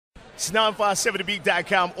It's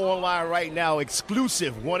 957thebeat.com online right now.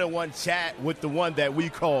 Exclusive one-on-one chat with the one that we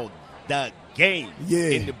call The Game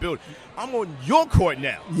in the building. I'm on your court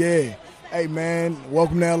now. Yeah. Hey, man,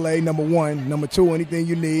 welcome to L.A., number one. Number two, anything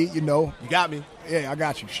you need, you know. You got me. Yeah, I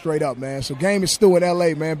got you. Straight up, man. So Game is Stu in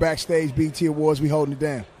L.A., man. Backstage, BT Awards, we holding it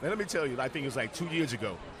down. Now, let me tell you, I think it was like 2 years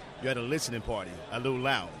ago, you had a listening party, a little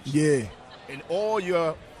lounge. Yeah. And all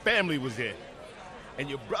your family was there. And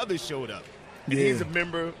your brother showed up. And he's a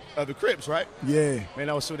member of the Crips, right? Yeah.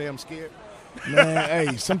 Man, I was so damn scared. Man,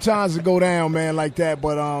 hey, sometimes it go down, man, like that.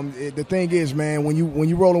 But the thing is, man, when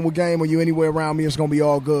you rolling with Game or you anywhere around me, it's going to be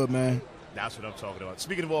all good, man. That's what I'm talking about.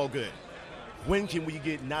 Speaking of all good, when can we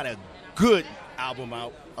get not a good album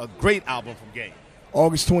out, a great album from Game?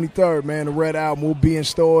 August 23rd, man. The Red Album will be in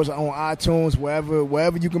stores, on iTunes,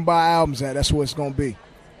 wherever you can buy albums at. That's where it's going to be.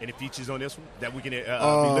 Any features on this one that we can be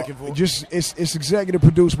looking for? It's executive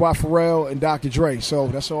produced by Pharrell and Dr. Dre, so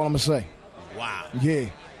that's all I'm going to say. Wow. Yeah.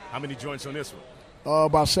 How many joints on this one?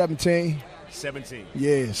 About 17. 17.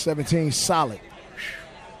 Yeah, 17 solid.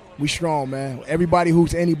 We strong, man. Everybody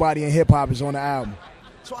who's anybody in hip-hop is on the album.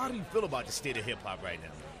 So how do you feel about the state of hip-hop right now?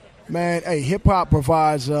 Man, hey, hip-hop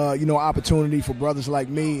provides, opportunity for brothers like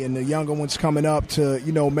me and the younger ones coming up to,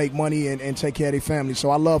 make money and take care of their family. So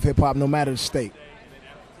I love hip-hop no matter the state.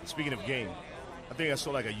 Speaking of Game, I think I saw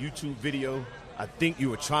like a YouTube video. I think you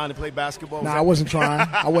were trying to play basketball. Nah, I wasn't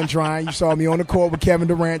trying. You saw me on the court with Kevin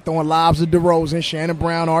Durant throwing lobs at DeRozan, Shannon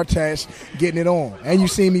Brown, Artest, getting it on. And you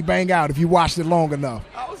seen me bang out if you watched it long enough.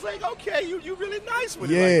 I was like, okay, you really nice with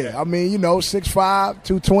it. Yeah, like I mean, 6'5",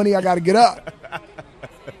 220, I got to get up.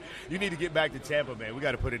 You need to get back to Tampa, man. We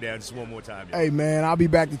got to put it down just one more time. Hey, man, I'll be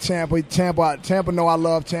back to Tampa. Tampa know I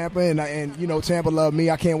love Tampa, and Tampa love me.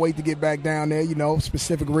 I can't wait to get back down there,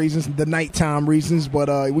 specific reasons, the nighttime reasons, but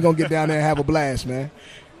we're going to get down there and have a blast, man.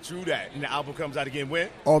 True that. And the album comes out again when?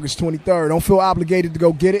 August 23rd. Don't feel obligated to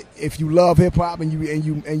go get it. If you love hip-hop and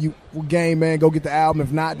you Game, man, go get the album.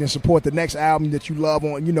 If not, then support the next album that you love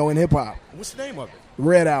on, in hip-hop. What's the name of it?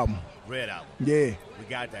 Red Album. Red Album. Yeah. We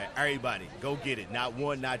got that. Everybody, go get it. Not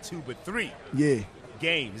one, not two, but three. Yeah.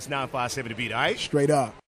 Game. It's 957 to beat, all right? Straight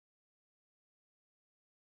up.